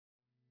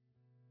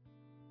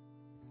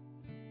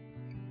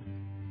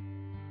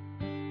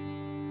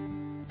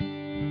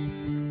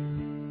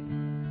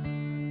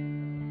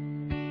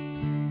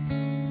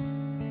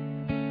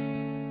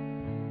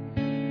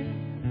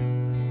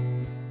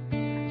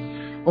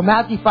Well,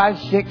 Matthew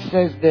 5:6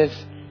 says this: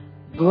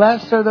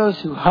 blessed are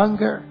those who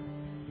hunger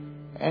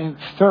and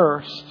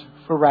thirst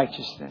for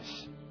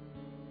righteousness,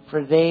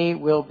 for they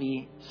will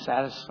be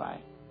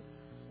satisfied.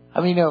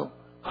 I mean,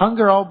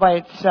 hunger all by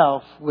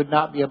itself would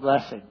not be a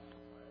blessing,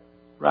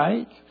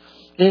 right?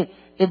 But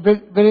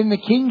in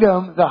the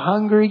kingdom, the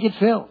hungry get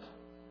filled.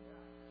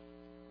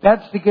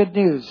 That's the good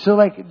news. So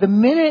like the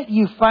minute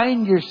you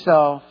find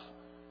yourself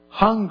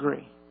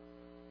hungry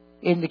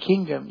in the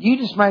kingdom, you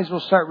just might as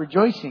well start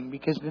rejoicing,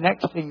 because the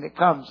next thing that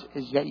comes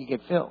is that you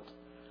get filled.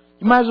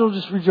 You might as well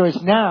just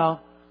rejoice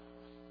now,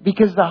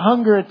 because the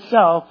hunger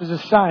itself is a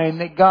sign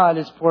that God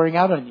is pouring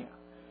out on you.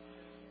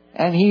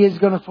 And He is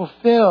going to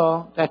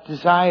fulfill that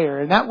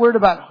desire. And that word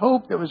about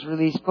hope that was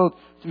released both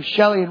through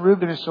Shelley and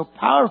Reuben is so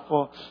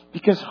powerful,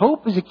 because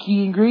hope is a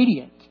key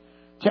ingredient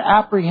to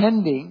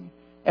apprehending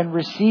and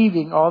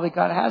receiving all that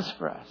God has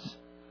for us.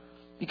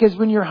 Because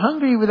when you're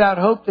hungry without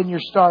hope, then you're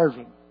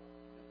starving.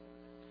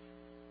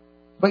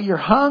 But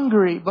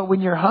when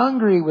you're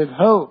hungry with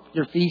hope,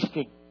 you're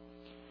feasting.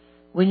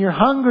 When you're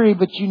hungry,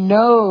 but you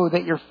know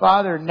that your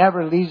Father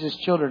never leaves His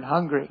children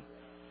hungry,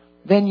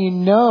 then you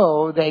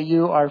know that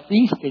you are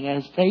feasting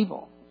at His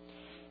table.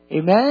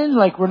 Amen?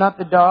 Like we're not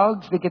the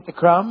dogs that get the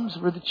crumbs.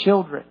 We're the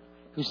children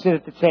who sit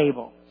at the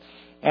table.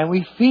 And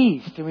we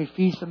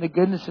feast on the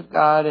goodness of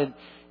God.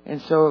 And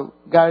so,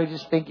 God, I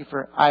just thank You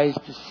for eyes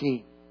to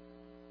see.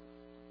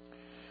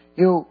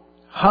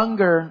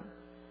 Hunger,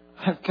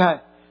 I've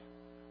got...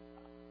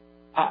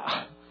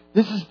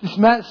 This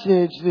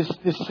message,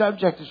 this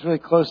subject is really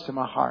close to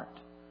my heart.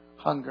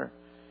 Hunger.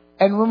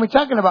 And when we're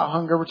talking about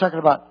hunger, we're talking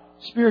about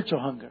spiritual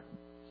hunger.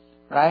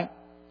 Right?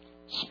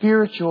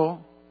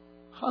 Spiritual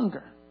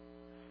hunger.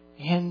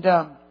 And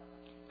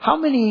how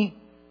many,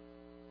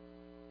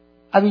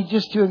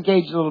 just to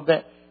engage a little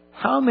bit,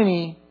 how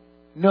many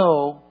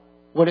know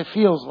what it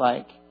feels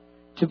like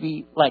to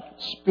be like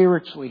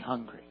spiritually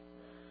hungry?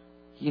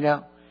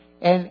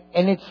 And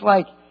it's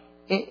like,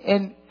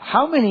 and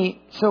how many,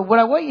 so what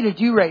I want you to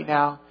do right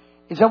now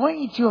is I want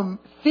you to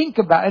think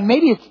about, and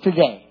maybe it's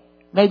today.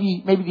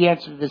 Maybe the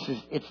answer to this is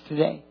it's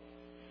today.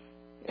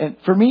 And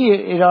for me,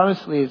 it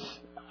honestly is,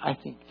 I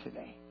think,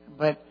 today.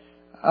 But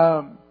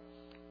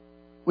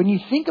when you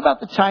think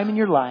about the time in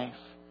your life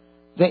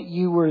that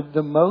you were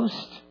the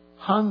most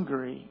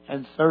hungry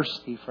and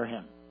thirsty for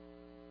Him.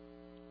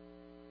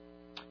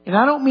 And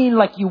I don't mean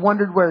like you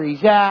wondered where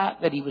He's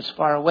at, that He was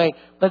far away,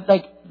 but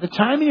like the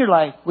time in your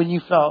life when you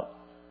felt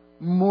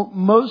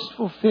most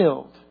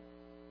fulfilled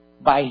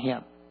by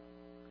Him.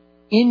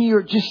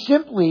 Just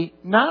simply,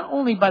 not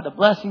only by the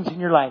blessings in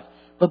your life,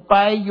 but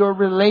by your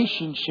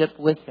relationship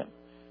with Him.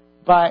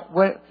 I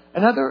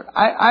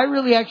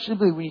really actually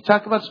believe when you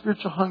talk about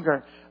spiritual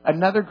hunger,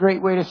 another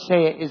great way to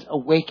say it is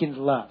awakened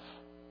love.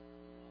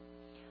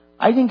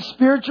 I think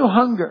spiritual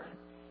hunger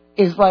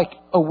is like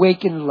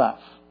awakened love.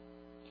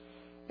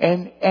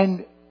 And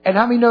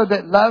how many know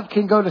that love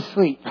can go to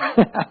sleep?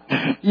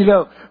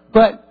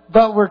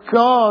 But we're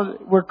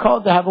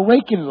called to have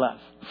awakened love,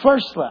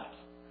 first love.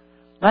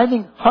 And I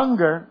think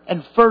hunger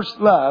and first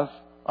love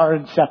are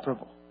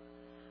inseparable.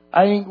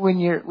 I think when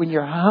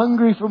you're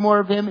hungry for more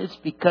of Him, it's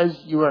because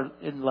you are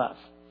in love.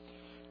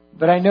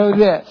 But I know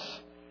this,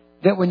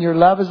 that when your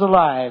love is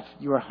alive,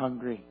 you are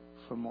hungry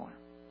for more.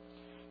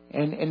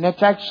 And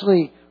that's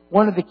actually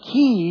one of the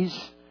keys,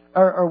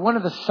 or one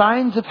of the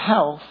signs of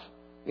health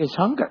is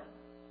hunger.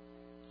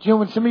 Do you know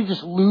when somebody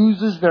just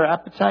loses their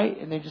appetite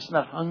and they're just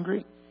not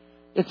hungry?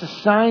 It's a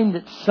sign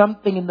that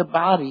something in the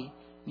body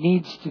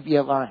needs to be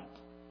aligned.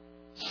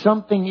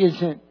 Something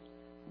isn't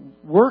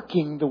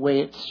working the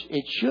way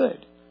it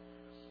should.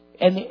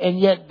 And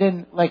yet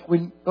then,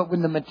 when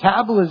the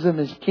metabolism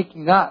is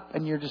kicking up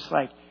and you're just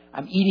like,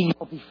 I'm eating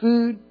healthy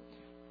food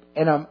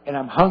and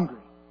I'm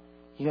hungry.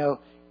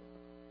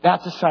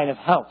 That's a sign of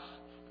health,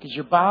 because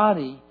your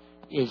body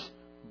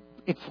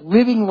it's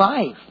living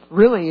life.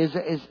 Really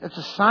it's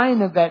a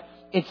sign of that.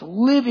 It's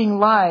living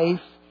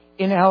life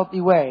in a healthy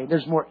way.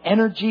 There's more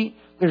energy.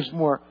 There's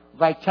more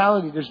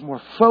vitality. There's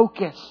more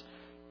focus.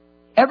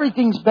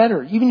 Everything's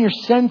better. Even your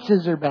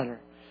senses are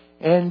better.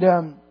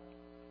 And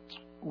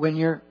when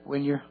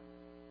you're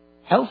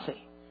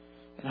healthy,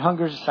 and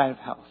hunger is a sign of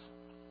health.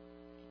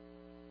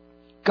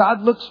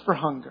 God looks for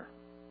hunger.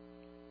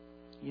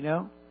 Do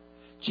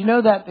you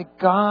know that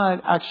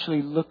God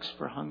actually looks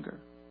for hunger?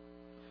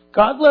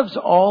 God loves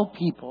all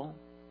people.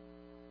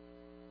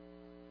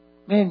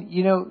 Man,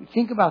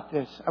 think about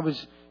this. I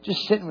was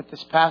just sitting with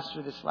this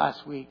pastor this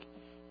last week,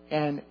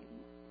 and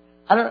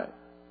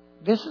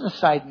this is a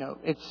side note.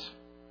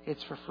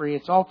 It's for free.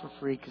 It's all for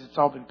free because it's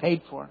all been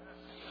paid for.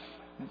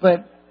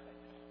 But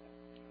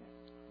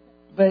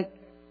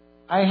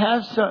I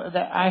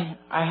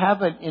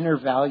have an inner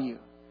value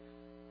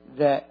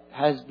that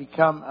has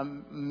become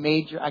a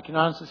major, I can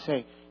honestly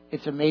say,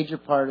 it's a major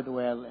part of the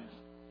way I live.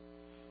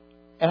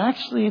 And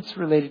actually it's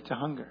related to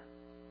hunger.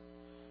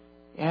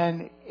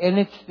 And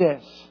it's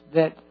this,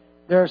 that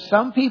there are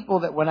some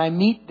people that when I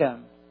meet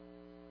them,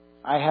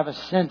 I have a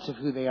sense of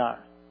who they are.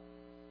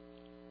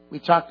 We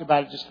talked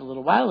about it just a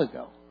little while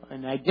ago.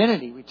 an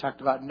identity. We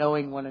talked about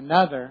knowing one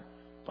another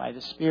by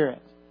the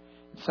Spirit.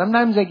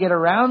 Sometimes I get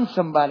around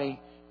somebody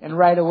and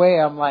right away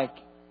I'm like,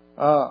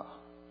 oh.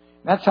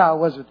 That's how it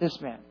was with this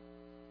man.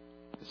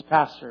 This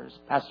pastor,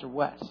 Pastor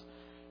West.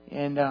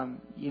 And,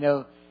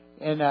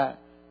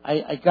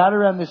 I got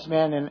around this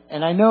man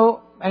and I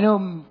know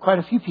quite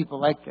a few people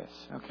like this,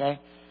 okay?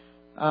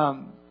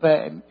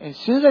 But as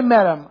soon as I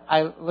met him,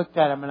 I looked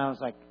at him and I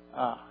was like,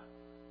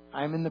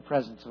 I'm in the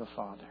presence of a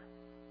father.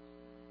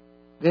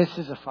 This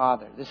is a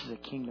father. This is a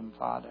kingdom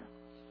father.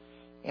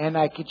 And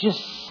I could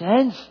just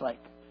sense like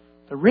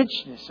the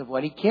richness of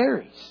what he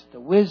carries, the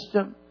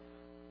wisdom,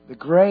 the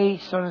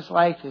grace on his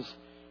life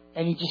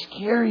and he just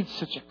carried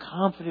such a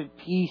confident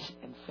peace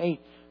and faith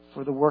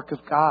for the work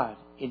of God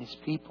in his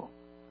people.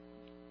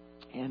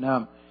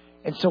 And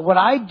so what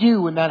I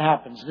do when that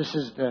happens, this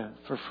is the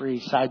for free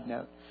side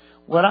note.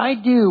 What I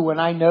do when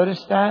I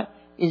notice that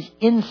is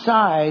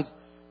inside,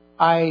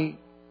 how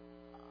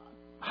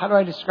do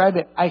I describe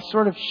it? I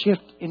sort of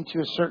shift into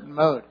a certain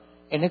mode,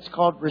 and it's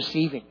called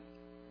receiving.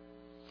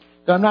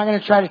 So I'm not going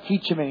to try to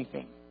teach him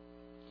anything.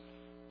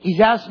 He's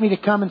asked me to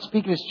come and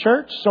speak at his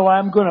church, so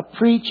I'm going to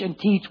preach and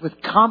teach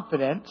with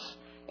confidence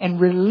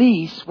and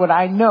release what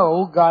I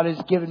know God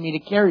has given me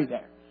to carry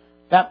there.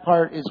 That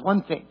part is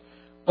one thing.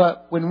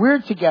 But when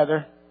we're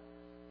together,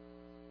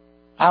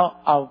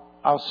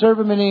 I'll serve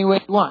him in any way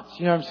he wants.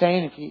 You know what I'm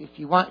saying? If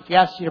he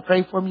asks you to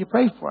pray for him, you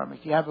pray for him.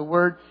 If you have a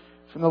word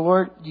from the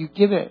Lord, you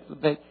give it.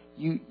 But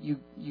you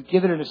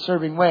give it in a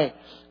serving way.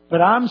 But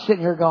I'm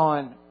sitting here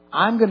going,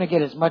 I'm going to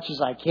get as much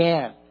as I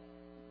can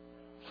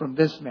from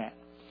this man.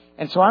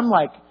 And so I'm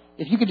like,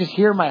 if you could just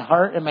hear my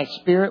heart and my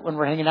spirit when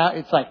we're hanging out,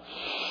 it's like,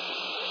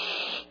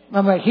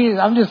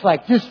 I'm just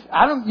like, you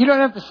don't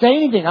have to say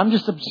anything. I'm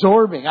just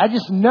absorbing. I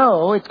just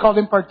know it's called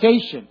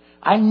impartation.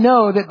 I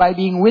know that by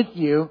being with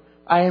you,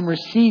 I am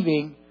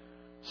receiving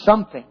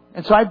something.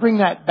 And so I bring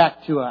that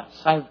back to us.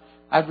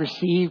 I've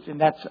received and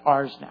that's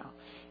ours now.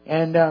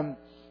 And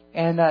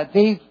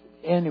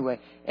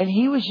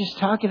he was just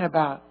talking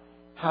about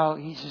how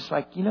he's just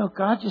like,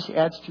 God just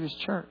adds to his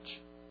church.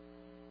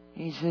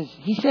 He says,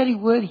 he said he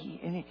would.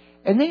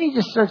 And then he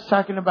just starts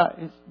talking about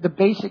the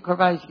basic core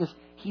values. He goes,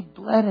 he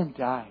bled and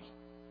died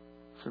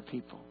for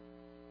people.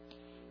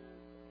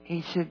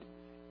 He said,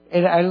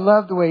 and I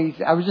love the way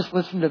I was just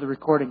listening to the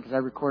recording because I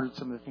recorded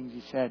some of the things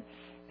he said.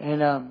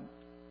 And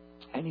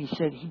he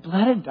said, he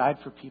bled and died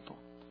for people.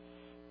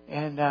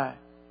 And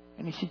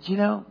he said,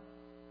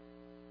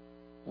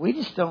 we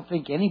just don't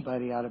think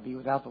anybody ought to be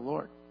without the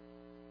Lord.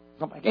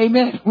 I'm like,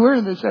 amen. We're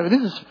in this.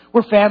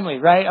 We're family,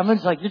 right? I'm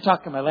just like, you're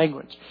talking my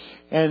language.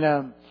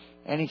 And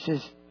he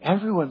says,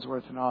 everyone's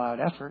worth an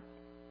all-out effort.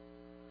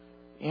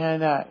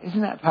 And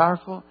isn't that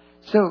powerful?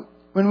 So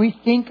when we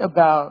think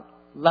about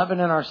loving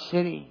in our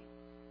city,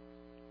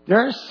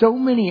 there are so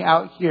many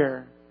out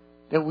here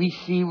that we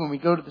see when we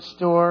go to the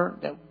store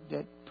that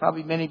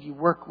probably many of you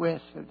work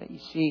with or that you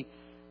see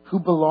who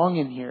belong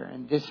in here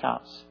in this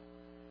house.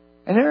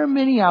 And there are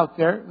many out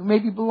there who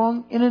maybe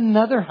belong in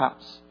another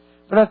house.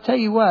 But I'll tell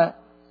you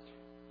what,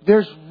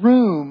 there's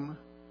room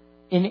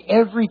in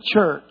every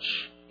church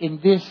in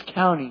this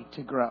county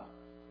to grow.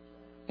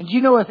 And do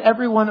you know if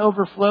everyone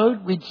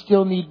overflowed, we'd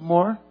still need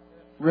more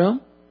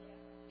room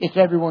if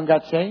everyone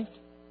got saved?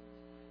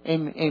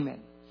 Amen.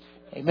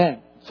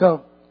 Amen.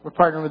 So we're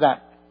partnering with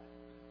that.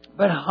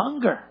 But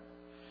hunger.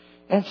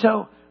 And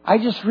so I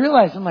just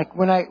realized, I'm like,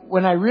 when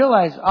I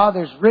realize,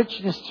 there's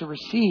richness to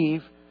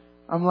receive,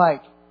 I'm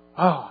like,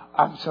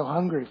 I'm so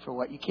hungry for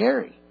what you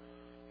carry.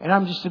 And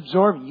I'm just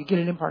absorbing. You get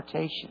an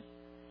impartation.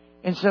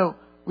 And so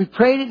we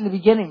prayed it in the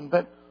beginning,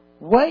 but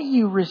what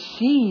you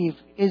receive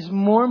is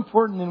more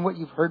important than what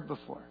you've heard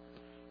before.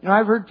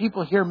 I've heard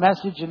people hear a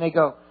message and they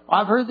go,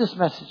 I've heard this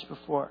message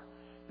before.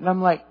 And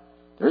I'm like,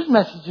 there's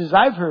messages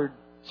I've heard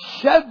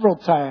several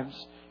times.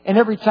 And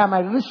every time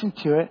I listen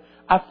to it,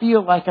 I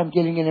feel like I'm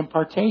getting an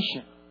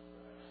impartation.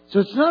 So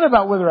it's not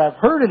about whether I've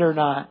heard it or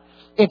not.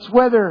 It's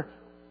whether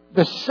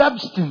the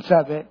substance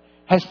of it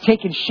has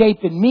taken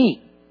shape in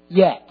me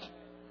yet.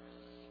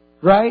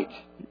 Right?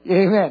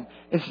 Amen.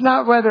 It's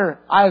not whether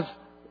has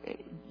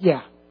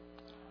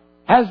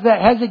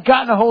it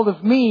gotten a hold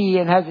of me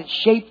and has it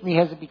shaped me?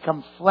 Has it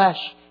become flesh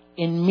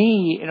in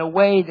me in a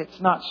way that's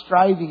not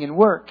striving and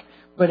work,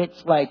 but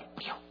it's like,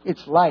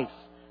 it's life.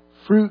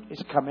 Fruit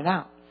is coming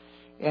out.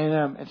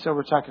 And so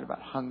we're talking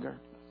about hunger.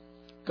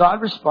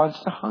 God responds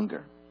to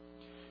hunger.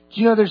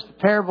 Do you know there's the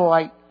parable,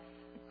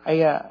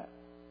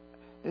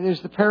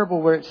 there's the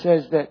parable where it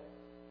says that,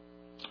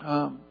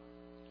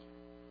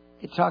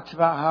 it talks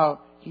about how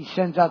he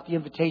sends out the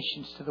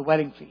invitations to the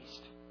wedding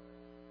feast,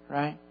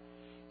 right?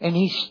 And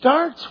he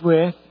starts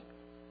with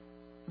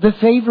the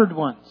favored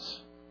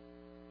ones.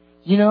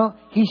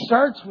 He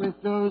starts with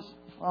those.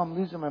 I'm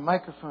losing my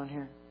microphone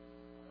here.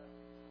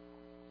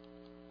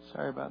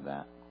 Sorry about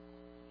that.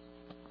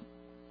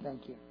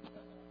 Thank you.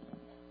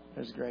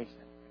 There's grace.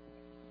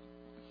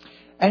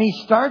 And he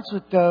starts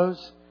with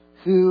those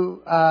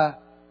who are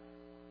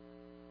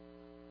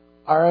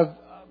of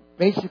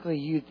basically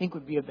you'd think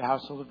would be of the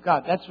household of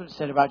God. That's what it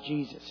said about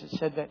Jesus. It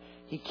said that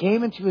He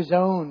came into His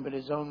own, but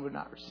His own would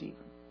not receive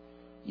Him.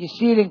 You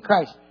see it in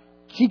Christ.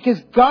 See, because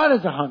God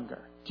is a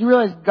hunger. Do you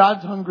realize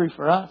God's hungry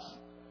for us?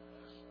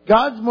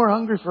 God's more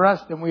hungry for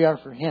us than we are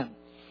for Him.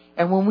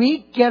 And when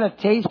we get a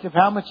taste of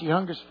how much He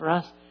hungers for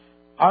us,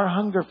 our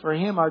hunger for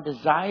Him, our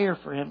desire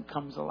for Him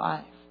comes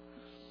alive.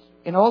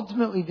 And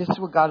ultimately, this is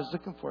what God is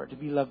looking for, to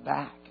be loved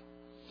back.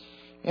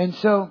 And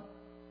so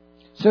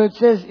it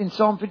says in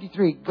Psalm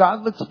 53,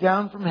 God looks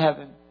down from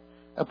heaven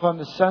upon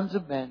the sons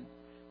of men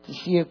to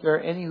see if there are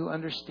any who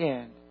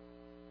understand,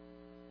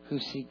 who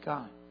seek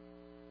God.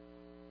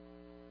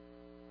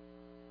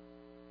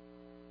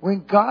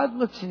 When God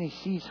looks and He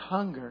sees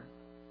hunger,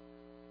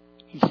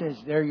 He says,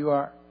 there you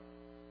are.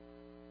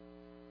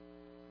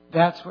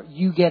 That's what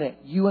you get it.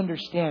 You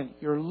understand.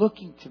 You're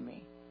looking to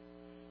me.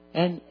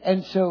 And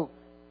so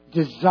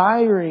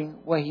desiring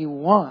what He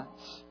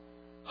wants,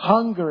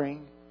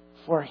 hungering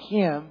for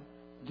Him,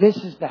 this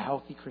is the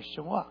healthy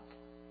Christian walk.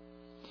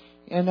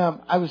 And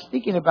I was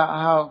thinking about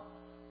how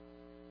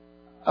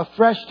a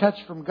fresh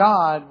touch from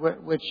God,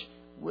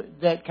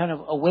 that kind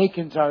of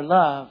awakens our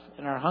love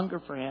and our hunger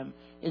for Him,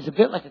 is a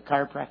bit like a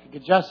chiropractic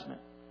adjustment.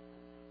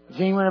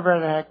 Has anyone ever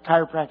had a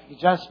chiropractic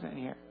adjustment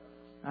here?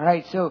 All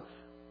right, so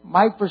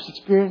my first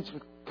experience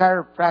with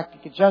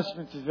chiropractic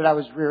adjustments is that I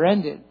was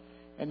rear-ended.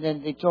 And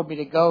then they told me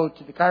to go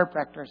to the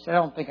chiropractor. I said, I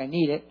don't think I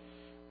need it.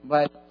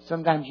 But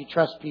sometimes you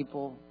trust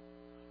people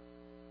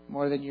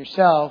more than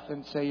yourself.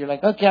 And so you're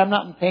like, okay, I'm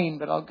not in pain,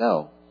 but I'll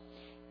go.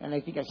 And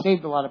I think I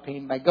saved a lot of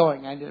pain by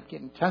going. I ended up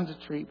getting tons of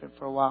treatment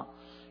for a while.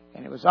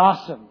 And it was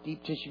awesome.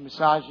 Deep tissue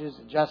massages,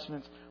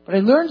 adjustments. But I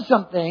learned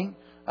something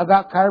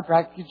about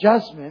chiropractic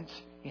adjustments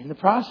in the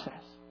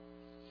process.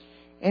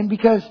 And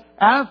because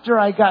after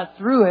I got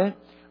through it,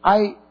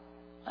 the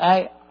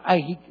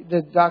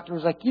doctor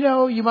was like,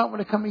 you might want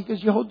to come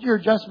because you hold your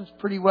adjustments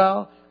pretty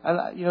well.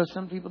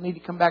 Some people need to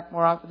come back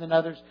more often than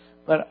others.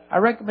 But I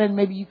recommend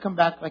maybe you come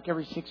back like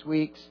every 6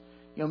 weeks.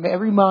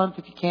 Every month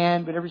if you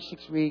can, but every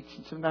 6 weeks.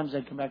 And sometimes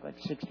I'd come back like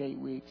 6 to 8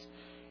 weeks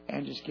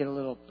and just get a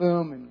little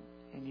boom.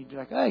 And you'd be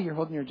like, oh, you're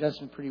holding your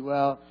adjustment pretty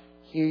well.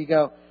 Here you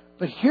go.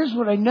 But here's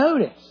what I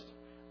noticed.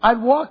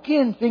 I'd walk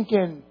in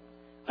thinking,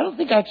 I don't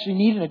think I actually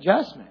need an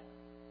adjustment.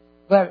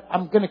 But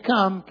I'm going to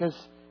come because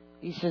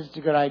he says it's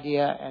a good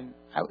idea. And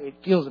it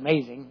feels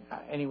amazing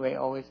anyway,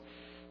 always.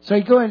 So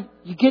you go in,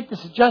 you get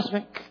this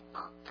adjustment,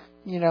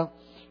 and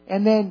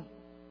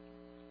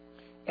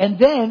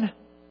then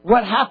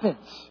what happens?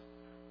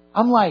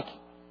 I'm like,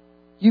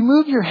 you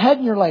move your head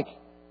and you're like,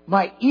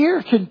 my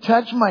ear can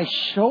touch my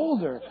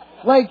shoulder.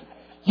 Like,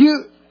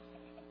 you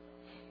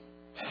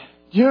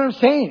know what I'm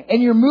saying?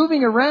 And you're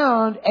moving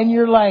around and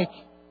you're like,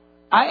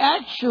 I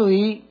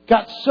actually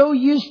got so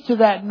used to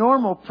that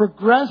normal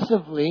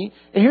progressively.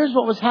 And here's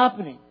what was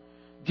happening.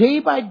 Day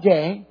by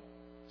day,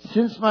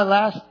 since my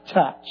last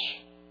touch,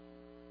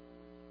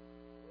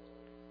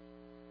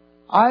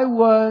 I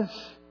was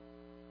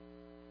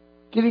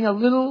getting a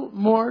little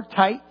more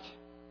tight,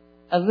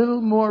 a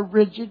little more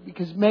rigid,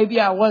 because maybe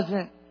I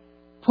wasn't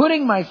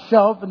putting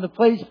myself in the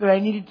place that I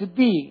needed to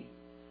be.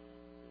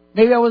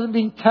 Maybe I wasn't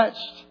being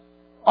touched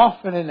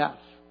often enough.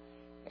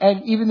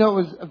 And even though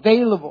it was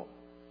available.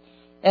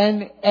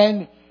 And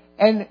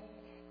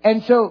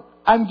so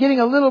I'm getting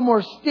a little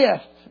more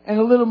stiff and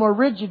a little more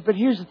rigid. But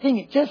here's the thing.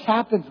 It just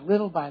happens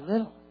little by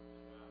little.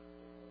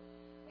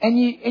 And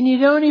you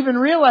don't even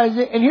realize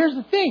it. And here's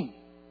the thing.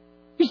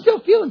 You're still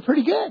feeling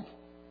pretty good.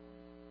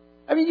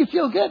 I mean, you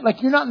feel good.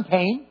 Like you're not in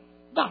pain.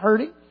 Not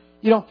hurting.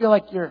 You don't feel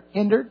like you're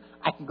hindered.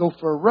 I can go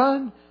for a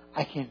run.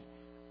 I can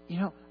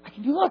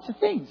do lots of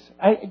things.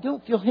 I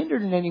don't feel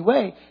hindered in any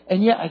way.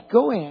 And yet I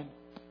go in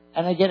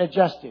and I get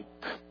adjusted.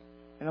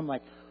 And I'm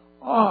like,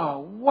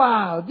 oh,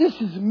 wow, this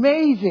is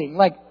amazing.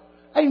 Like,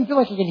 I even feel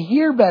like I can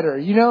hear better.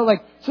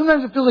 Like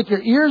sometimes it feels like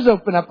your ears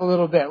open up a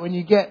little bit when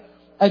you get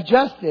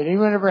adjusted.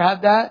 Anyone ever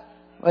had that?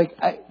 Like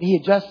he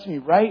adjusts me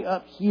right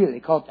up here. They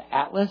call it the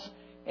Atlas.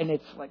 And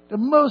it's like the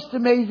most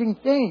amazing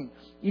thing.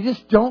 You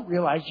just don't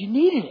realize you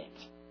needed it.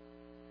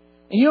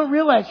 And you don't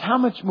realize how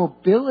much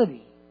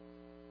mobility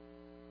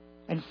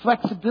and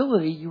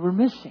flexibility you were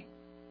missing.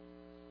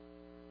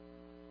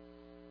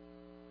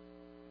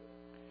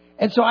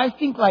 And so I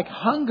think like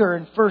hunger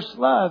and first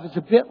love is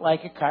a bit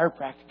like a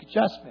chiropractic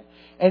adjustment.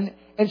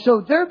 And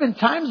so there have been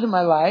times in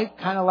my life,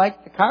 kind of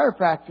like the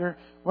chiropractor,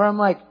 where I'm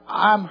like,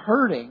 I'm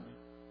hurting.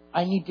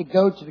 I need to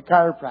go to the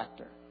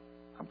chiropractor.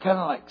 I'm kind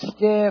of like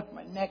stiff.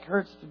 My neck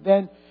hurts to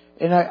bend.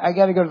 And I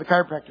got to go to the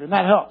chiropractor. And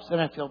that helps. Then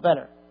I feel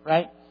better.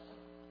 Right?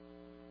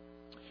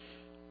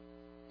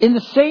 In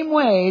the same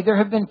way, there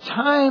have been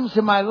times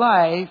in my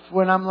life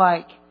when I'm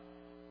like,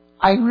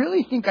 I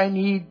really think I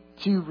need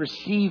to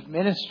receive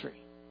ministry.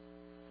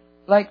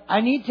 Like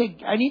I need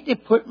to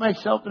put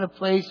myself in a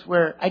place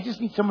where I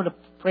just need someone to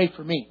pray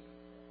for me.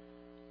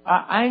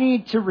 I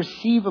need to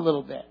receive a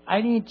little bit.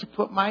 I need to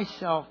put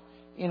myself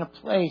in a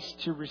place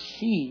to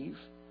receive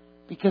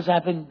because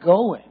I've been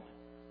going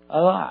a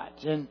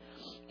lot.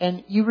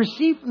 And you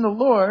receive from the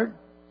Lord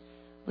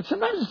But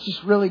sometimes it's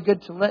just really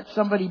good to let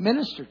somebody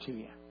minister to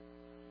you.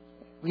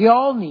 We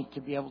all need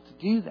to be able to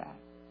do that.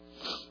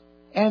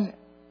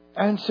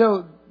 And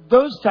so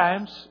those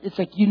times, it's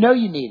like you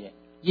need it.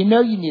 You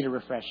need a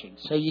refreshing,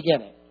 so you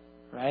get it,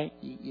 right?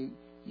 You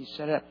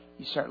set up,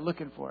 you start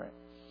looking for it.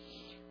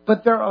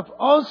 But there have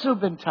also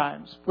been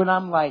times when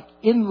I'm like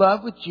in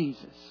love with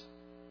Jesus,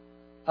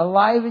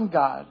 alive in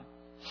God,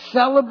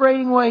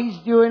 celebrating what He's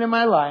doing in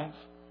my life.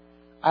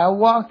 I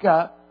walk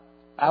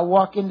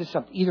into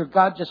something. Either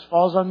God just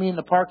falls on me in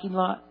the parking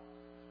lot,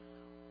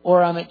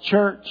 or I'm at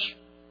church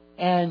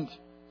and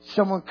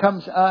someone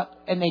comes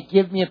up and they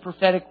give me a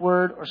prophetic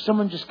word, or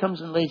someone just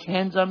comes and lays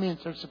hands on me and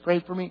starts to pray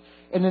for me.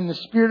 And then the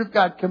Spirit of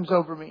God comes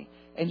over me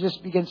and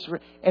just begins to,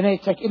 and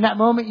it's like in that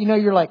moment,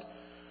 you're like,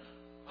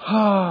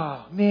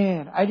 oh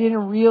man, I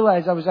didn't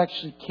realize I was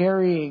actually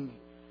carrying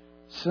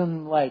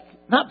some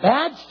not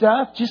bad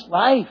stuff, just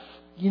life,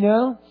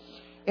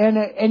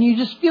 and you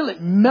just feel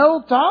it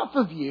melt off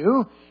of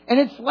you. And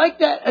it's like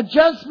that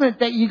adjustment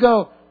that you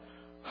go,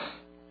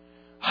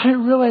 I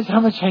didn't realize how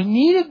much I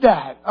needed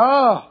that.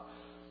 Oh,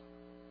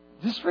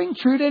 does this ring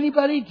true to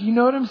anybody? Do you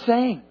know what I'm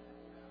saying?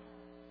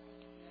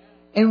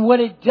 And what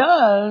it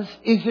does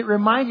is it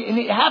reminds you, and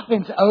it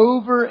happens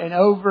over and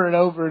over and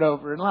over and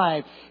over in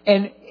life.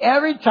 And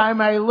every time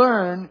I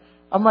learn,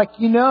 I'm like,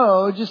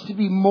 just to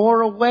be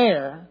more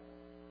aware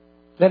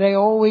that I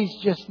always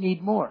just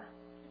need more.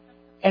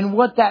 And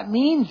what that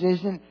means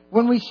is, and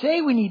when we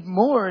say we need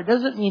more, it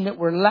doesn't mean that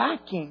we're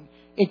lacking.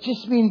 It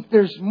just means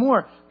there's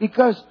more.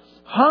 Because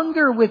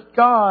hunger with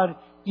God,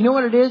 you know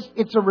what it is?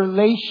 It's a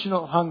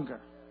relational hunger.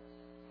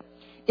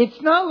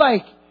 It's not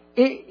like,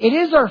 it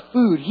is our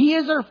food. He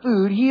is our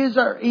food.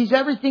 He's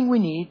everything we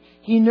need.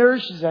 He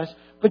nourishes us.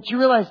 But you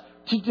realize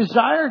to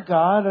desire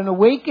God and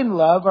awaken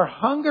love or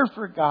hunger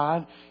for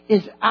God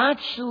is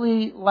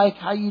actually like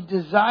how you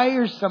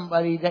desire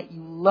somebody that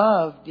you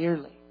love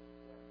dearly.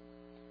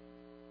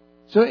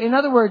 So in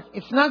other words,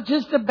 it's not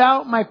just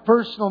about my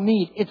personal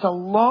need. It's a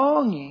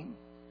longing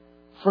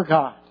for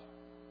God.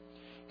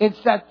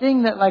 It's that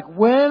thing that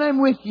when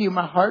I'm with you,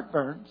 my heart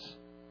burns.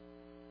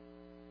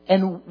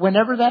 And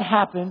whenever that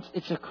happens,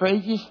 it's the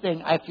craziest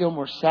thing. I feel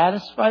more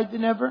satisfied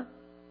than ever.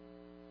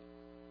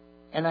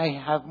 And I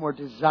have more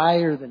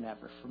desire than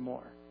ever for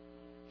more.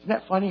 Isn't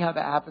that funny how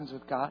that happens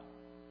with God?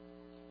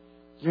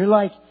 You're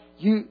like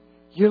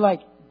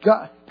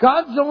God.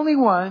 God's the only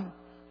one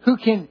who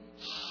can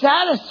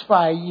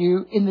satisfy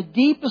you in the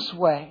deepest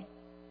way.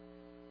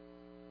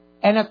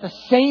 And at the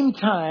same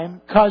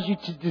time, cause you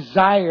to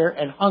desire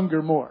and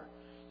hunger more.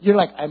 You're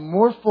like, I'm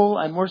more full,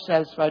 I'm more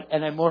satisfied,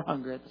 and I'm more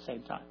hungry at the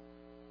same time.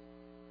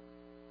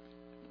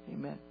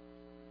 Amen.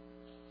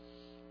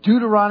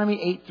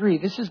 Deuteronomy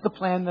 8:3. This is the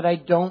plan that I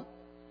don't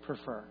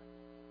prefer.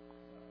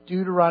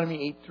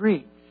 Deuteronomy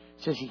 8:3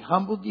 says He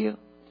humbled you.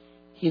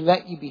 He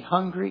let you be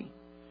hungry.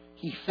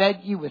 He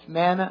fed you with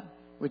manna,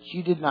 which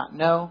you did not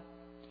know,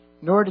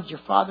 nor did your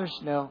fathers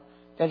know,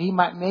 that He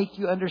might make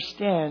you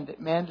understand that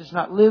man does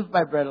not live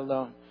by bread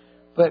alone,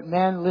 but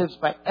man lives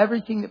by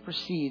everything that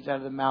proceeds out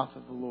of the mouth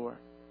of the Lord.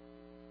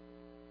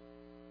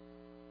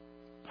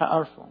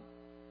 Powerful.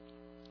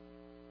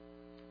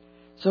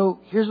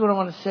 So here's what I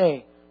want to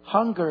say.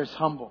 Hunger is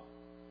humble.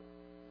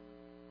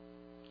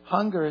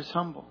 Hunger is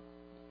humble.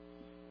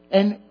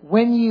 And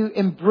when you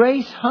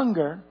embrace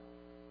hunger,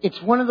 it's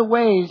one of the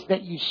ways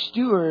that you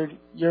steward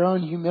your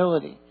own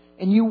humility.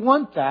 And you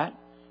want that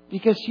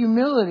because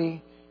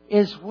humility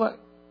is what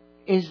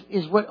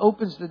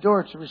opens the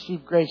door to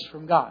receive grace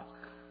from God.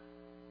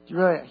 You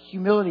realize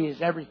humility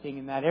is everything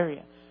in that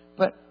area.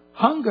 But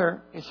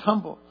hunger is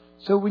humble.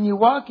 So when you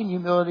walk in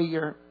humility,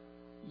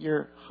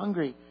 you're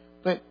hungry.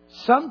 But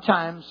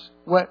sometimes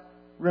what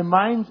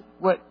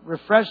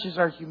refreshes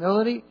our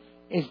humility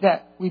is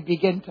that we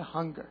begin to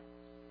hunger.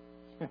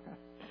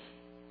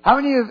 How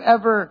many have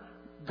ever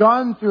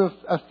gone through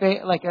a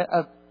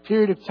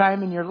period of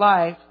time in your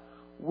life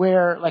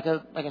where like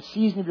a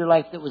season of your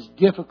life that was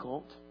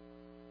difficult?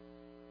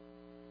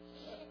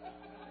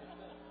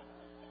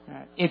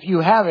 If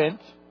you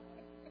haven't,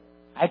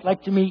 I'd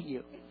like to meet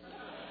you.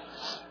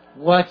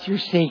 What's your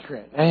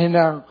secret? I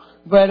know,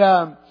 but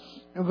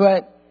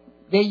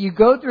that you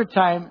go through a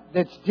time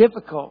that's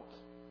difficult,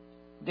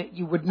 that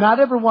you would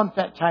not ever want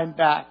that time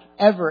back,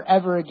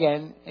 ever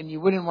again, and you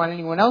wouldn't want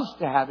anyone else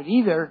to have it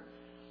either.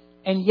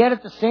 And yet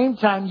at the same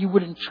time, you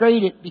wouldn't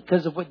trade it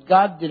because of what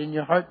God did in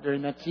your heart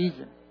during that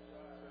season.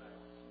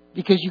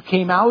 Because you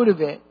came out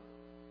of it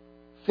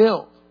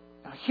filled.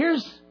 Now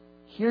here's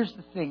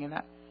the thing, and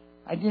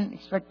I didn't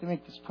expect to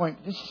make this point,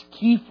 but this is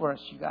key for us,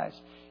 you guys.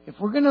 If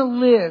we're going to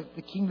live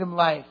the kingdom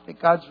life that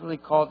God's really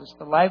called us,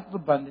 the life of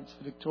abundance,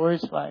 the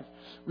victorious life,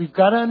 we've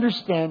got to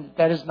understand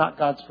that is not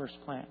God's first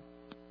plan.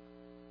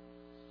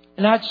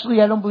 And actually,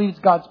 I don't believe it's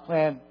God's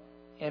plan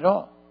at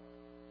all.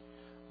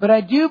 But I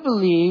do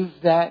believe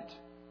that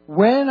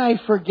when I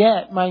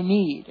forget my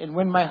need and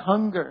when my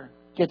hunger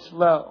gets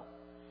low,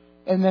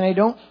 and then I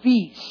don't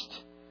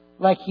feast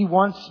like He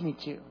wants me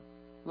to,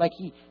 like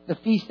the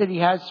feast that He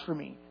has for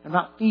me, I'm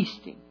not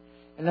feasting,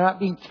 and I'm not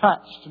being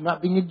touched, I'm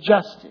not being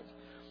adjusted,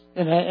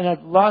 and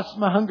I've lost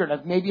my hunger.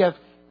 And maybe I've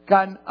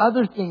gotten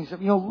other things.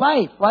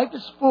 Life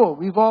is full.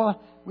 We have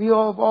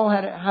all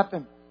had it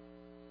happen.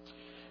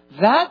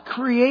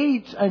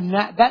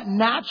 That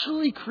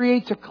naturally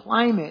creates a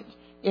climate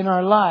in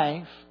our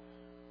life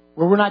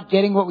where we're not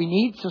getting what we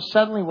need. So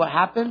suddenly what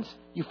happens?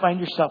 You find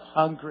yourself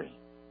hungry.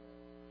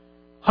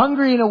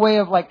 Hungry in a way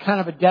of like kind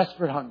of a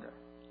desperate hunger.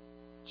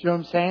 Do you know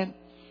what I'm saying?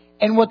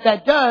 And what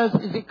that does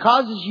is it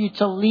causes you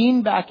to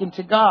lean back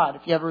into God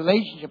if you have a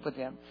relationship with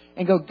Him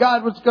and go,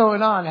 God, what's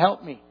going on?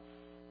 Help me.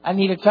 I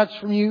need a touch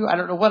from you. I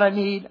don't know what I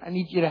need. I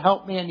need you to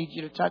help me. I need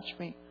you to touch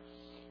me.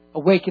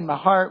 Awaken my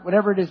heart.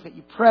 Whatever it is that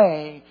you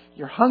pray,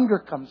 your hunger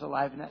comes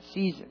alive in that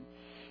season.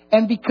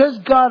 And because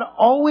God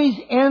always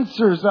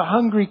answers a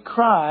hungry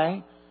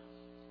cry,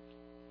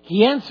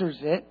 He answers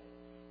it.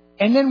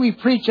 And then we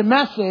preach a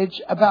message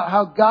about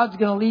how God's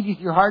going to lead you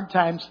through hard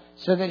times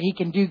so that He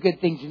can do good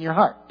things in your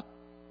heart.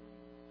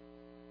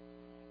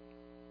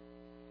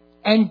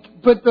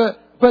 But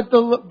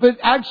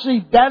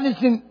actually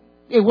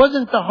it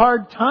wasn't the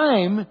hard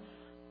time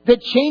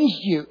that changed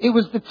you. It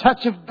was the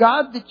touch of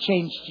God that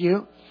changed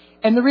you.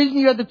 And the reason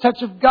you had the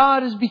touch of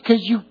God is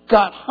because you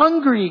got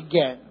hungry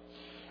again.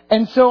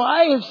 And so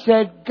I have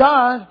said,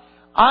 God,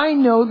 I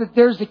know that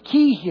there's a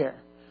key here.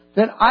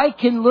 That I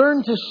can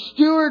learn to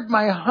steward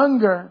my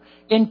hunger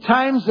in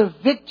times of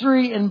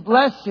victory and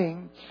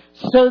blessing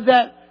so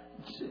that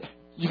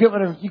you get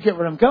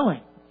where I'm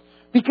going.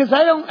 Because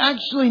I don't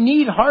actually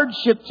need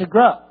hardship to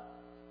grow.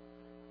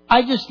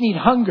 I just need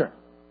hunger.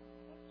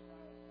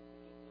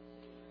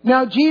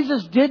 Now,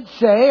 Jesus did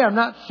say,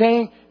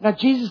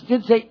 Jesus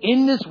did say,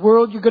 in this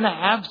world you're going to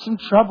have some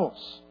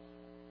troubles.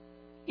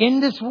 In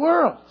this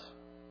world.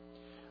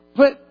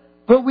 But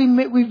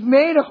we've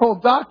made a whole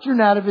doctrine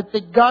out of it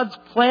that God's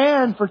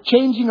plan for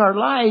changing our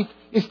life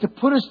is to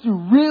put us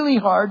through really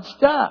hard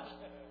stuff.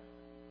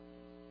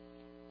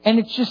 And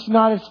it's just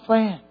not His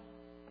plan.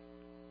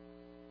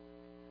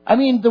 I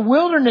mean, the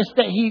wilderness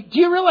do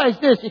you realize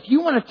this? If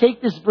you want to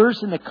take this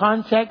verse in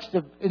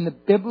the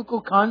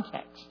biblical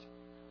context,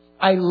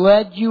 I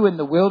led you in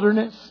the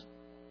wilderness.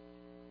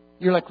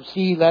 You're like,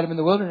 see, He led Him in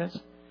the wilderness.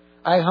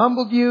 I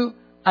humbled you.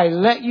 I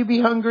let you be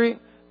hungry.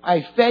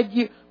 I fed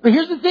you. But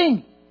here's the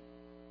thing.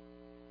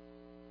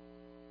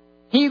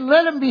 He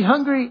let them be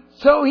hungry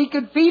so He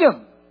could feed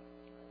them.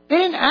 They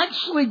didn't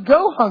actually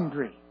go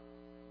hungry.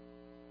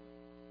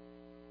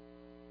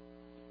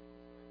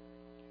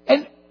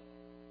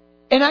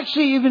 And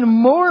actually, even a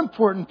more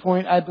important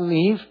point, I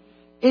believe,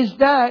 is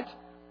that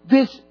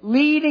this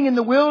leading in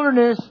the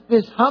wilderness,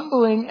 this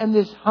humbling and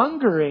this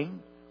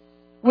hungering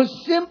was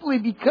simply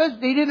because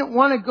they didn't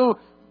want to go.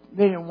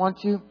 They didn't want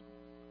to.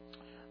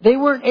 They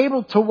weren't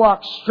able to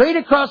walk straight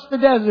across the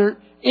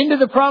desert into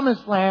the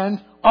promised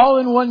land all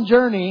in one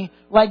journey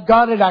like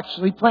God had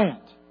actually planned.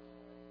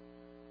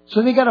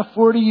 So they got a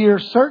 40-year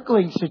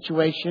circling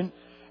situation.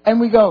 And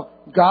we go,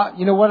 God,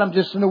 you know what? I'm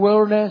just in the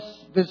wilderness.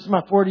 This is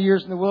my 40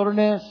 years in the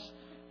wilderness.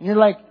 And you're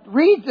like,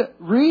 read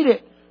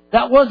it.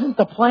 That wasn't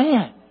the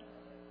plan.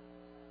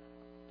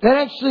 That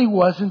actually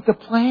wasn't the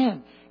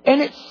plan.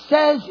 And it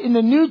says in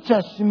the New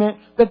Testament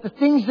that the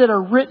things that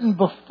are written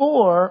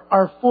before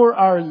are for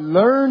our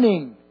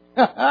learning.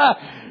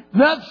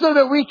 Not so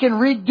that we can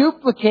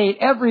reduplicate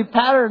every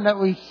pattern that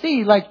we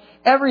see, like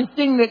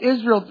everything that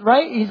Israel,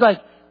 right? He's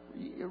like,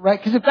 right?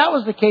 Because if that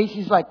was the case,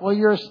 He's like, well,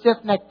 you're a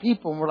stiff-necked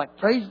people. And we're like,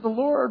 praise the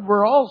Lord,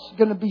 we're all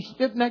going to be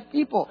stiff-necked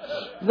people.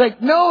 He's like,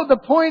 no, the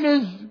point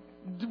is,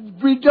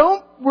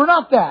 we're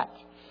not that.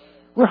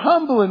 We're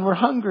humble and we're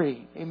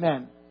hungry.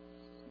 Amen.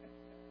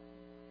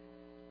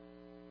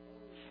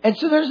 And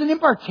so there's an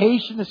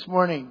impartation this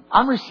morning.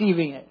 I'm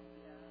receiving it.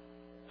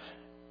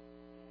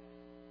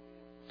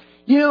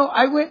 You know,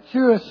 I went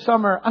through a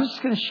summer. I'm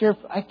just going to share.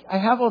 I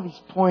have all these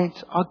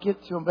points. I'll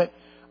get to them. But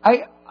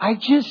I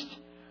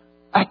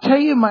tell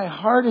you, my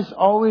heart is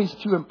always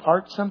to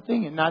impart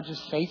something and not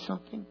just say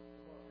something.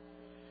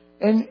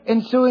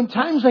 And so in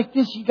times like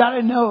this, you got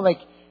to know, like,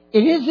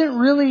 it isn't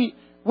really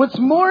what's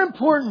more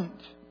important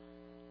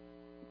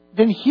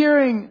than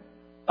hearing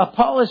a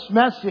polished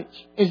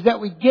message is that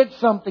we get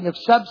something of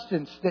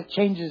substance that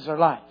changes our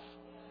life.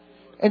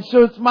 And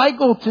so it's my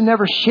goal to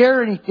never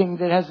share anything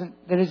that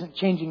isn't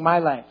changing my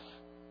life.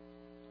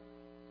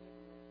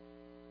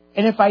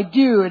 And if I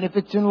do, and if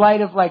it's in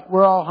light of like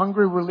we're all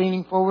hungry, we're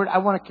leaning forward, I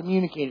want to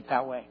communicate it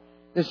that way.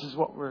 This is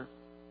what we're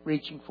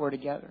reaching for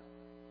together.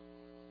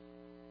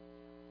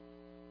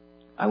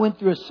 I went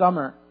through a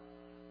summer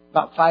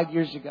about 5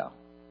 years ago.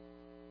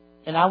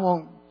 And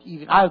I'll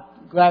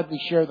gladly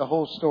share the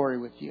whole story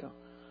with you.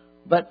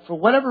 But for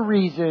whatever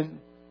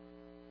reason,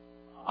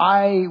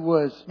 it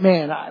was a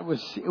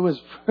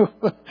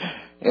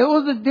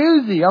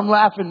doozy. I'm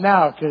laughing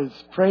now because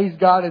praise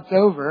God it's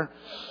over.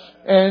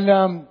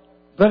 And,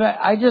 but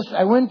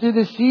I went through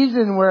this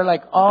season where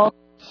like all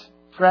this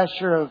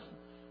pressure of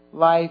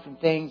life and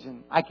things,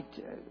 and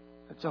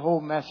it's a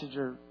whole message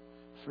or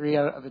three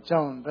of its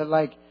own, but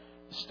like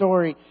the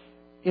story,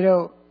 you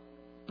know,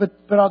 but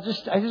I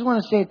just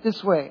want to say it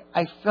this way.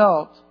 I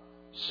felt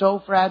so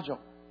fragile.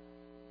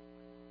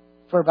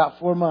 for about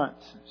 4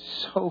 months.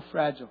 So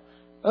fragile.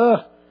 Ugh.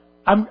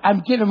 I'm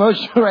getting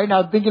emotional right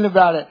now thinking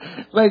about it.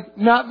 Like,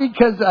 not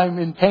because I'm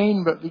in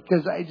pain, but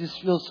because I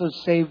just feel so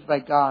saved by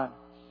God.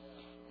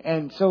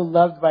 And so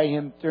loved by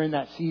Him during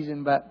that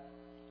season. But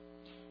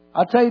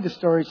I'll tell you the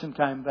story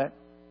sometime. But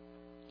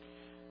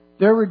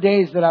there were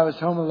days that I was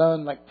home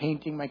alone, like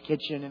painting my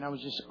kitchen. And I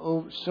was just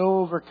so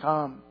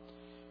overcome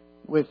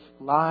with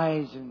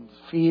lies and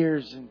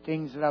fears and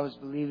things that I was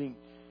believing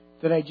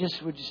that I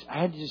would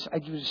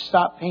just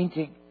stop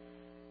painting.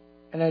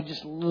 And I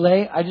just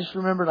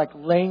remember like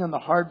laying on the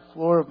hard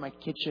floor of my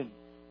kitchen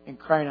and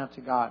crying out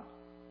to God,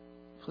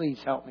 please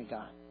help me,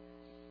 God.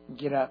 And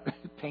get up,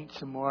 paint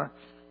some more.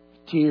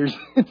 Tears,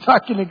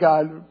 talking to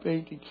God,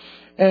 painting.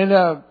 And,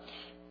 but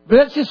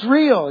that's just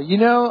real, you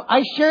know.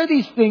 I share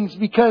these things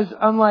because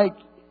I'm like,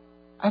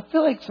 I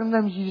feel like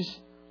sometimes you just,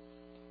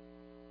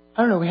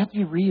 I don't know, we have to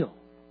be real.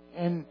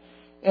 And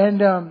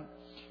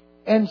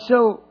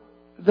so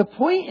the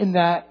point in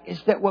that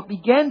is that what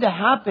began to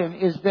happen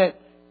is that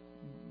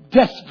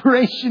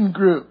desperation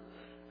grew.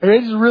 And I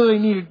just really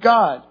needed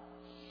God.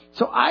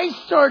 So I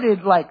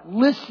started like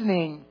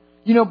listening,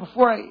 you know,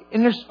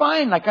 and there's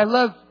fine. Like I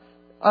love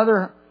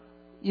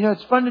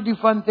it's fun to do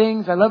fun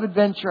things. I love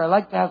adventure. I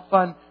like to have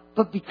fun.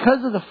 But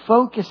because of the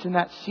focus in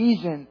that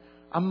season,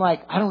 I'm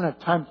like, I don't have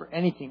time for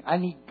anything. I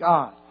need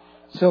God.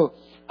 So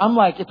I'm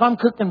like, if I'm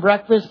cooking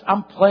breakfast,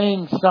 I'm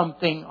playing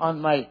something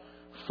on my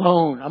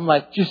phone. I'm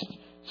like, just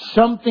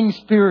something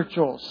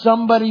spiritual,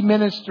 somebody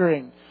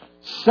ministering,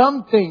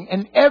 something.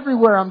 And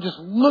everywhere I'm just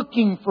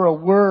looking for a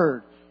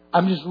word.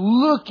 I'm just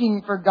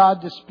looking for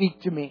God to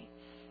speak to me.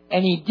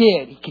 And He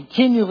did. He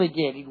continually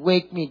did. He'd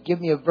wake me, give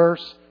me a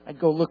verse. I'd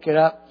go look it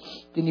up.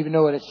 Didn't even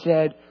know what it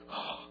said.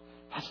 Oh,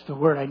 that's the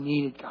word I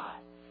needed, God.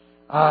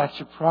 It's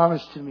your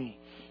promise to me.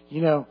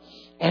 You know,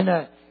 and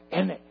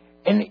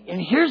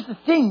here's the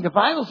thing. The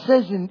Bible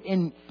says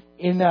in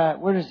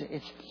where is it?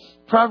 It's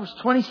Proverbs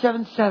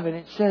 27:7.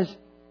 It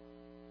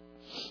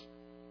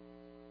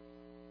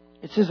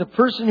says, a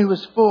person who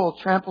is full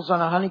tramples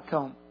on a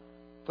honeycomb,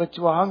 but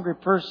to a hungry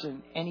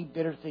person, any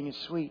bitter thing is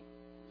sweet.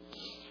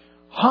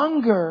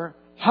 Hunger,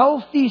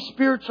 healthy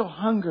spiritual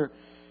hunger,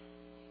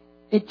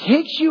 it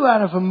takes you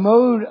out of a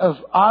mode of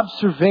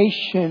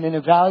observation and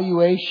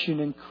evaluation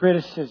and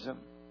criticism.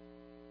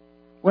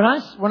 When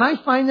I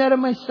find that in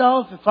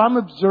myself, if I'm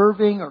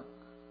observing or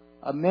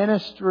a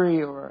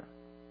ministry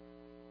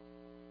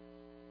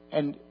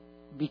and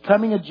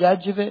becoming a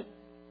judge of it,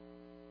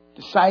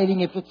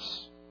 deciding if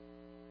it's,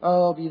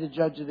 I'll be the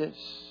judge of this,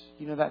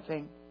 you know that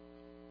thing.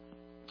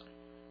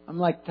 I'm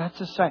like, that's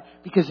a sign.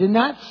 Because in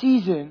that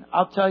season,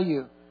 I'll tell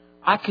you,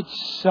 I could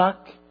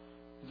suck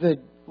the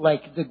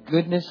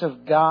goodness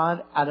of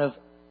God out of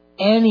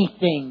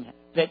anything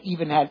that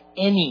even had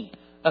any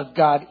of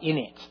God in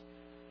it.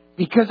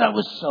 Because I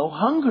was so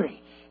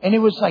hungry. And it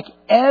was like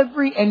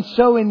and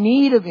so in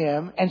need of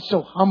Him and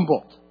so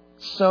humbled.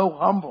 So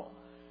humble.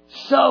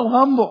 So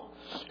humble.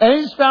 And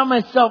I just found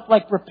myself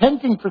like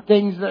repenting for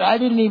things that I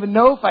didn't even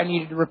know if I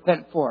needed to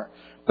repent for.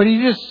 But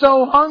He's just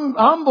so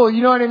humble,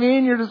 you know what I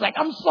mean? You're just like,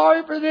 I'm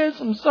sorry for this,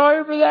 I'm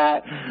sorry for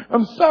that,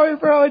 I'm sorry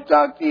for how I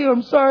talked to you,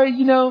 I'm sorry,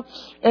 you know.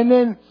 And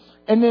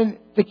then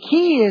the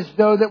key is,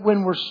 though, that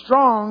when we're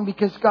strong,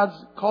 because God's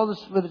called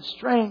us to live in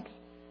strength,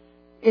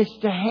 is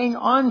to hang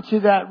on to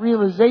that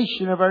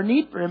realization of our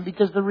need for Him.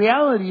 Because the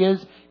reality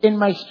is, in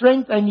my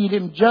strength, I need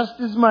Him just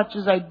as much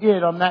as I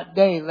did on that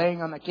day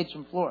laying on the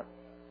kitchen floor.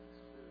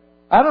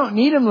 I don't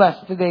need Him less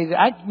today.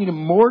 I need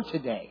Him more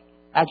today,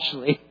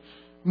 actually.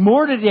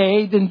 More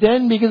today than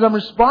then, because I'm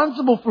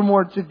responsible for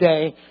more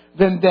today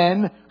than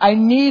then. I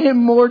need Him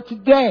more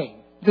today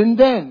than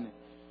then.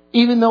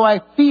 Even though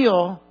I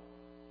feel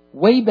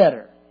way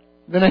better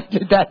than I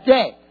did that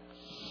day.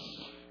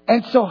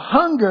 And so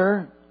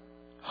hunger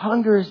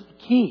is the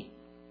key.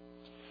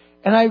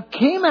 And I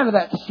came out of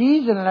that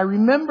season and I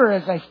remember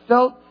as I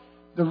felt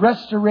the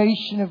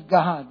restoration of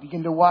God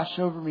begin to wash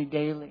over me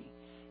daily.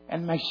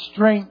 And my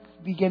strength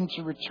began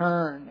to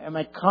return. And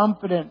my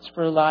confidence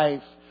for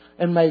life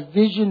and my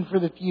vision for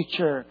the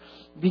future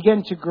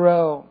began to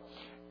grow.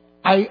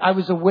 I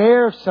was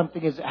aware of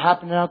something as it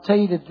happened. And I'll tell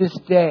you that this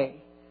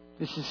day,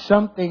 this is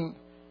something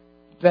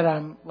that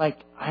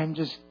I'm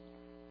just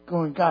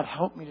going, God,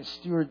 help me to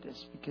steward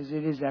this because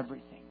it is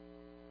everything.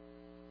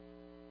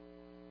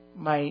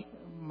 My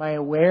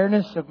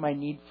awareness of my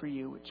need for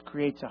You, which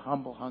creates a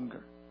humble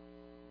hunger.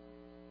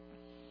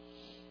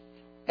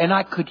 And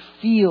I could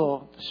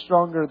feel the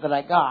stronger that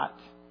I got,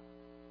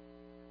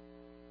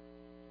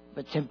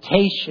 the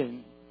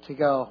temptation to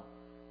go,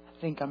 I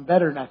think I'm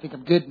better now, I think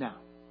I'm good now.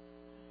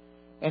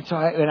 And so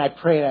I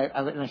prayed,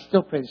 and I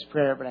still pray this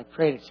prayer, but I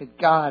prayed, I said,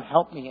 God,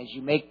 help me as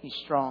You make me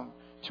strong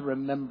to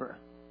remember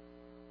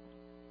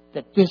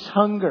that this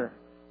hunger,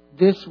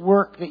 this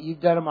work that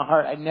You've done in my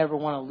heart, I never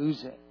want to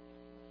lose it.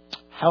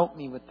 Help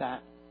me with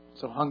that.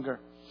 So hunger.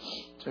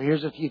 So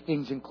here's a few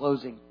things in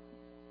closing.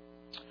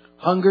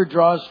 Hunger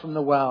draws from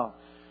the well.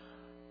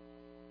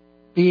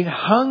 Being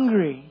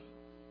hungry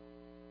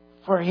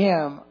for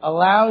Him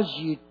allows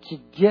you to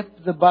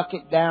dip the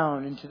bucket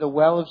down into the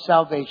well of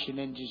salvation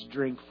and just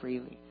drink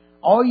freely.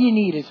 All you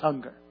need is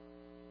hunger.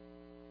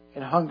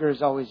 And hunger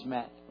is always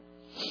met.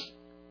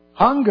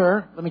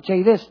 Hunger, let me tell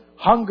you this,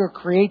 hunger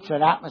creates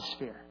an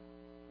atmosphere.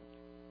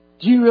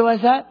 Do you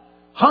realize that?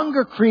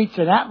 Hunger creates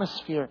an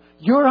atmosphere.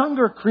 Your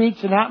hunger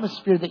creates an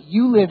atmosphere that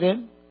you live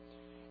in.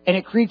 And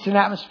it creates an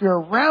atmosphere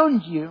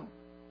around you.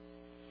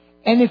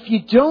 And if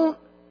you don't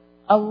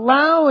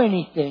allow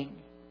anything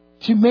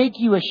to make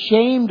you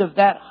ashamed of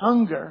that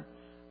hunger,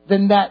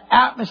 then that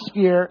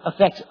atmosphere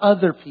affects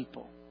other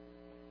people.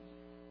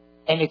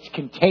 And it's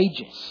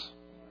contagious.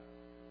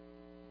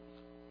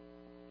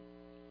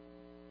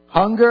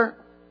 Hunger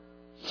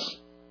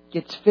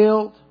gets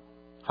filled.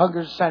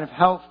 Hunger is a sign of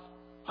health.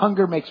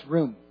 Hunger makes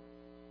room.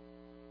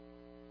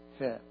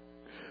 Yeah.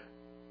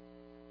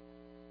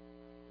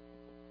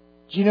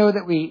 Do you know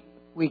that we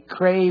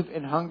crave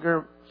and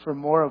hunger for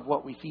more of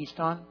what we feast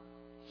on?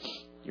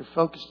 Your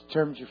focus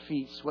determines your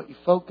feast. What you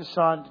focus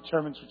on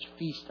determines what you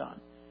feast on.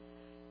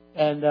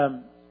 And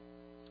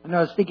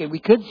I was thinking, we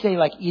could say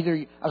like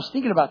either, I was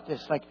thinking about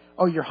this, like,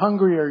 oh, you're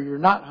hungry or you're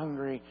not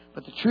hungry.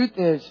 But the truth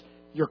is,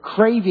 your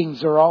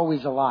cravings are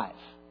always alive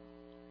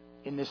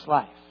in this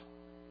life.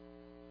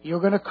 You're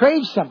going to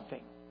crave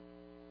something.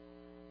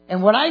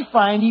 And what I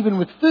find, even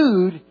with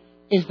food,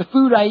 is the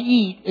food I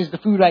eat is the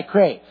food I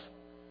crave.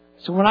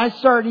 So when I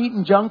start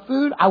eating junk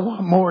food, I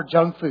want more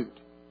junk food.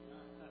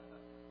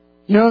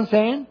 You know what I'm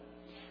saying?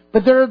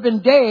 But there have been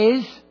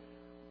days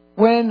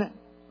when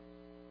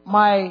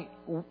my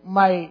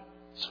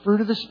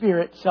fruit of the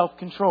Spirit,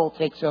 self-control,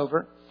 takes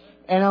over.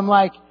 And I'm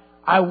like,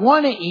 I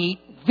want to eat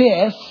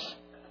this.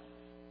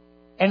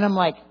 And I'm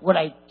like, what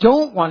I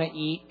don't want to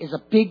eat is a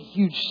big,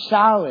 huge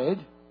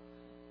salad.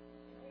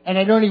 And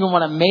I don't even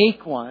want to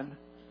make one.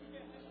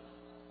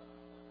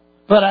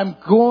 But I'm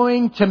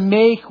going to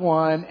make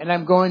one and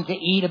I'm going to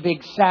eat a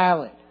big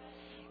salad.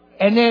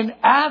 And then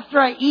after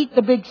I eat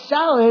the big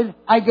salad,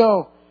 I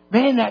go,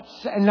 man, I'm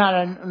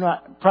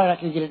probably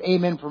not going to get an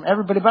amen from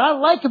everybody, but I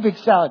like a big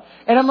salad.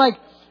 And I'm like,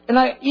 and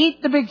I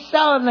eat the big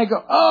salad and I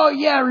go, oh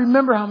yeah, I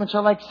remember how much I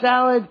like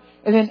salad.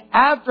 And then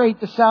after I eat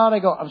the salad, I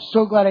go, I'm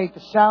so glad I ate the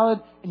salad.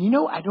 And you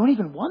know, I don't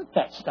even want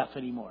that stuff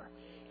anymore.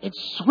 It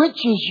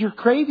switches your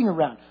craving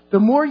around. The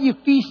more you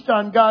feast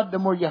on God, the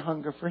more you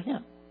hunger for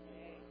Him.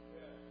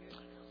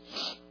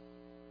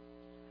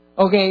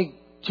 Okay,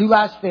 two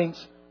last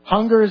things.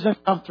 Hunger is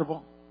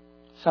uncomfortable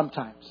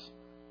sometimes.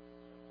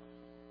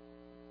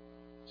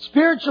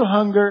 Spiritual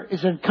hunger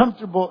is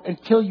uncomfortable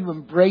until you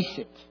embrace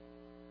it.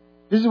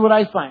 This is what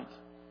I find.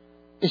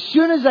 As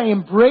soon as I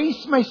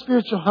embrace my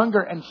spiritual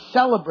hunger and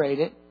celebrate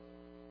it,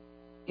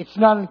 it's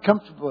not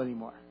uncomfortable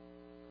anymore.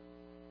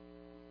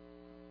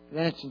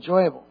 Then it's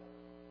enjoyable.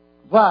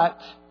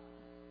 But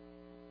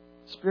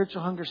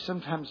spiritual hunger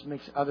sometimes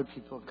makes other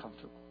people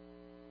uncomfortable.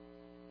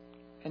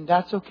 And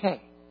that's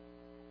okay.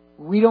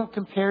 We don't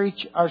compare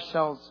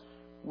ourselves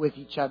with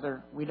each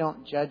other. We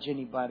don't judge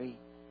anybody.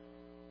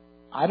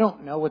 I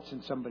don't know what's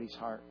in somebody's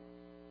heart.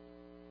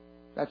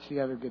 That's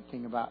the other good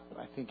thing about,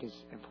 I think is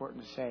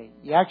important to say.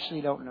 You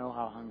actually don't know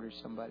how hungry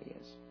somebody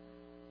is.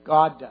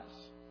 God does.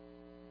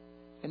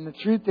 And the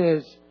truth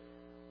is,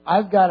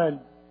 I've got a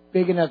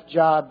big enough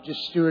job just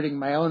stewarding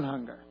my own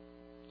hunger.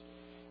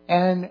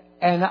 But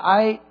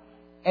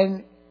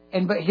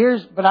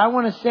I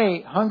want to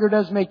say, hunger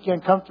does make you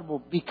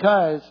uncomfortable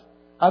because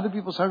other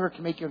people's hunger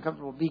can make you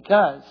uncomfortable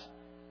because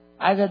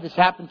I've had this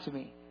happen to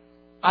me.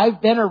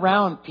 I've been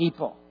around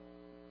people.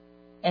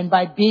 And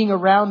by being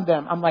around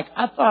them, I'm like,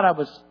 I thought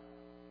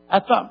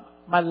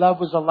my love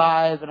was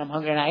alive and I'm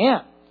hungry, and I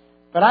am.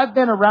 But I've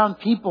been around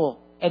people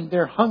and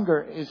their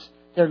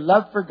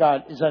love for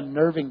God is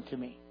unnerving to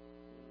me.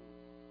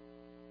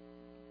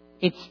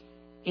 It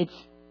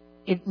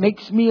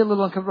makes me a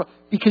little uncomfortable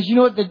because you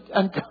know what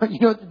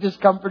the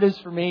discomfort is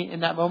for me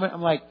in that moment?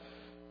 I'm like,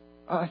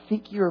 oh, I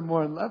think you're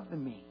more in love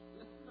than me.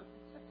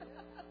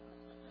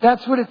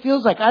 That's what it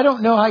feels like. I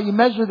don't know how you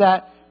measure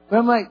that, but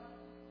I'm like,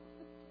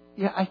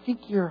 yeah, I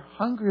think you're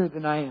hungrier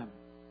than I am.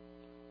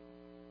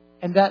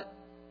 And that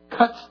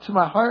cuts to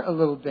my heart a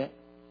little bit.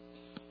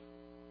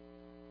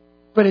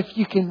 But if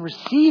you can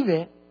receive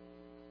it,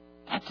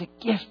 that's a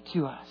gift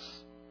to us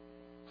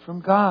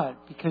from God.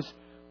 Because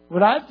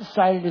what I've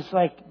decided is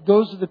like,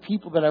 those are the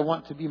people that I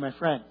want to be my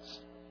friends.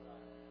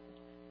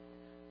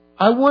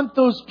 I want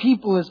those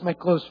people as my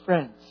close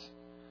friends.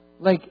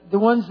 Like the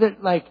ones that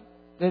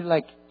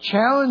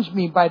challenge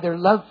me by their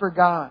love for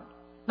God.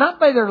 Not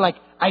by their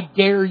I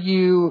dare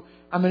you,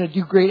 I'm going to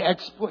do great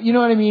exploit. You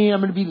know what I mean? I'm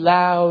going to be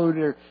loud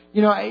or,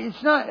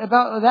 it's not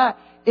about that.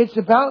 It's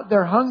about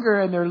their hunger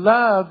and their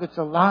love that's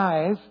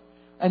alive.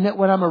 And that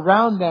when I'm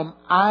around them,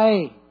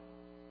 I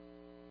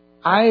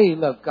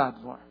love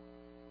God more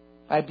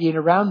by being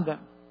around them.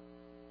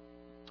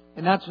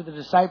 And that's what the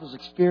disciples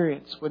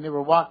experienced when they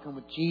were walking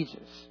with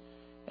Jesus.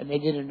 And they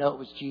didn't know it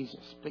was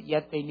Jesus. But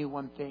yet they knew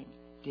one thing.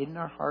 Didn't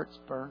our hearts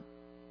burn?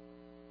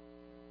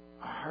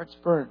 Our hearts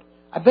burned.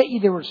 I bet you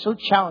they were so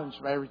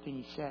challenged by everything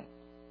He said.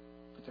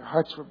 But their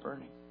hearts were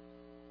burning.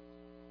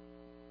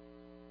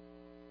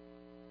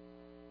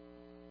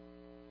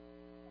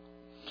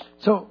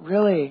 So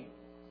really,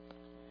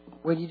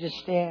 would you just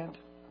stand,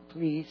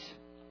 please?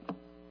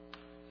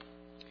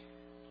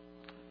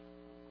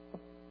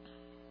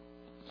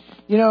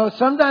 You know,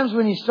 sometimes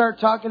when you start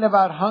talking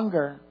about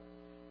hunger,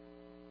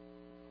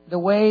 the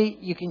way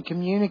you can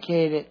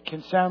communicate it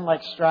can sound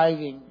like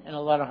striving and a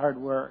lot of hard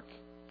work.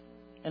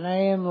 And I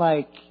am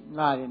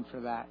not in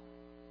for that.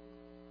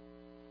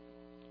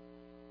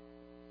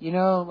 You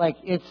know,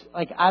 it's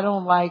I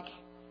don't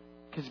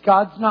because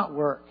God's not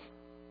work.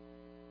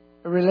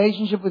 A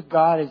relationship with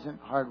God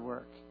isn't hard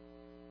work.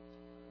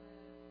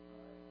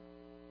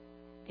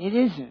 It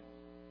isn't.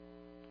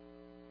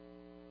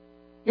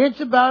 It's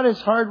about as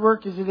hard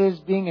work as it is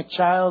being a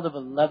child of a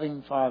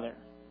loving Father.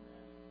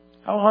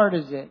 How hard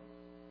is it?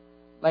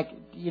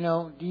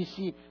 Do you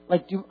see,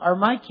 are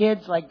my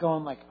kids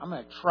going I'm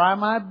going to try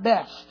my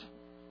best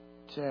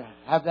to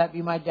have that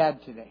be my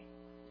dad today?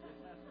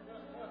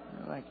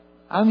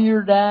 I'm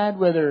your dad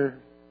whether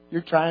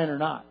you're trying or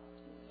not.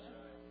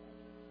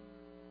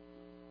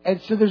 And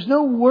so there's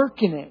no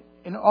work in it.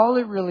 And all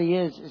it really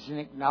is an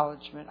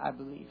acknowledgement, I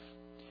believe.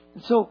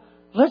 And so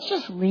let's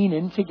just lean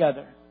in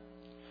together.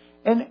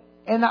 And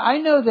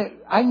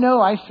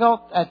I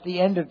felt at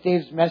the end of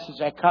Dave's message,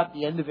 I caught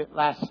the end of it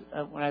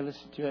when I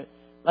listened to it.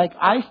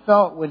 I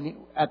felt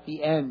at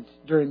the end,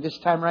 during this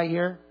time right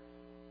here,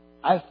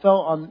 I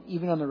felt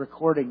even on the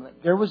recording,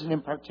 there was an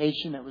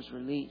impartation that was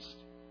released.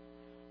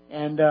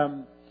 And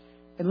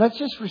let's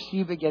just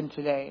receive again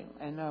today.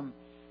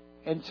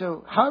 And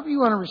so however you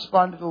want to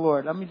respond to the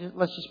Lord,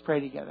 let's just pray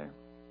together.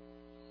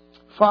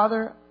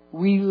 Father,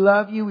 we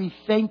love you. We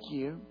thank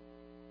you.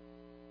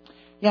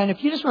 Yeah, and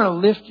if you just want to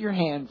lift your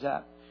hands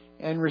up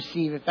and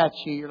receive, if that's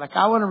you, you're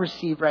I want to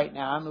receive right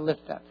now. I'm going to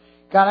lift up.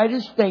 God, I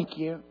just thank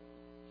you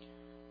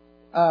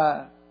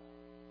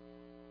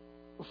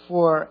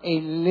for a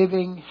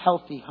living,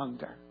 healthy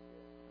hunger.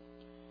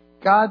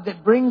 God,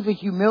 that brings a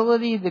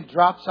humility that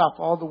drops off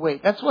all the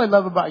weight. That's what I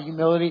love about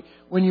humility.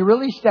 When you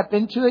really step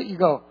into it, you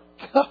go,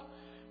 oh,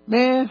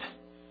 man,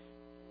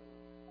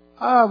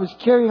 I was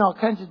carrying all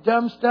kinds of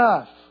dumb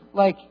stuff.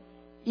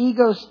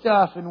 Ego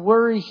stuff and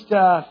worry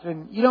stuff,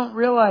 and you don't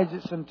realize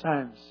it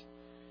sometimes.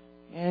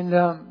 And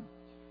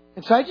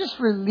so I just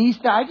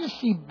released that. I just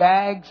see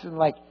bags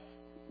and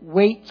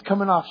weights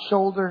coming off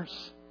shoulders.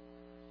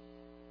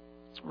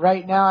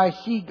 Right now, I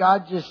see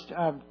God just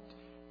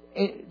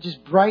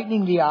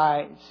brightening the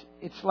eyes.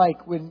 It's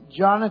like when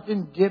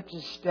Jonathan dipped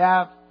his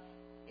staff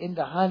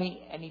into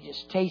honey and he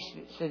just tasted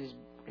it. It said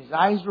his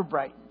eyes were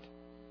brightened.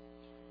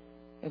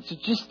 And so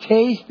just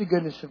taste the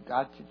goodness of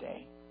God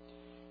today.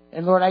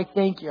 And Lord, I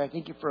thank you. I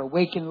thank you for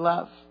awakened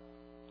love.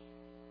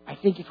 I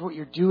thank you for what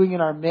you're doing in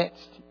our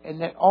midst.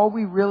 And that all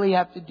we really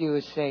have to do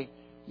is say,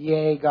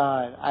 yea,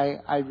 God,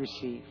 I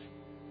receive.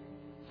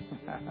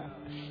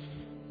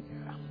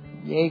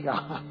 Yea,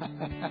 God.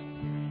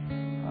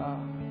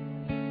 Oh.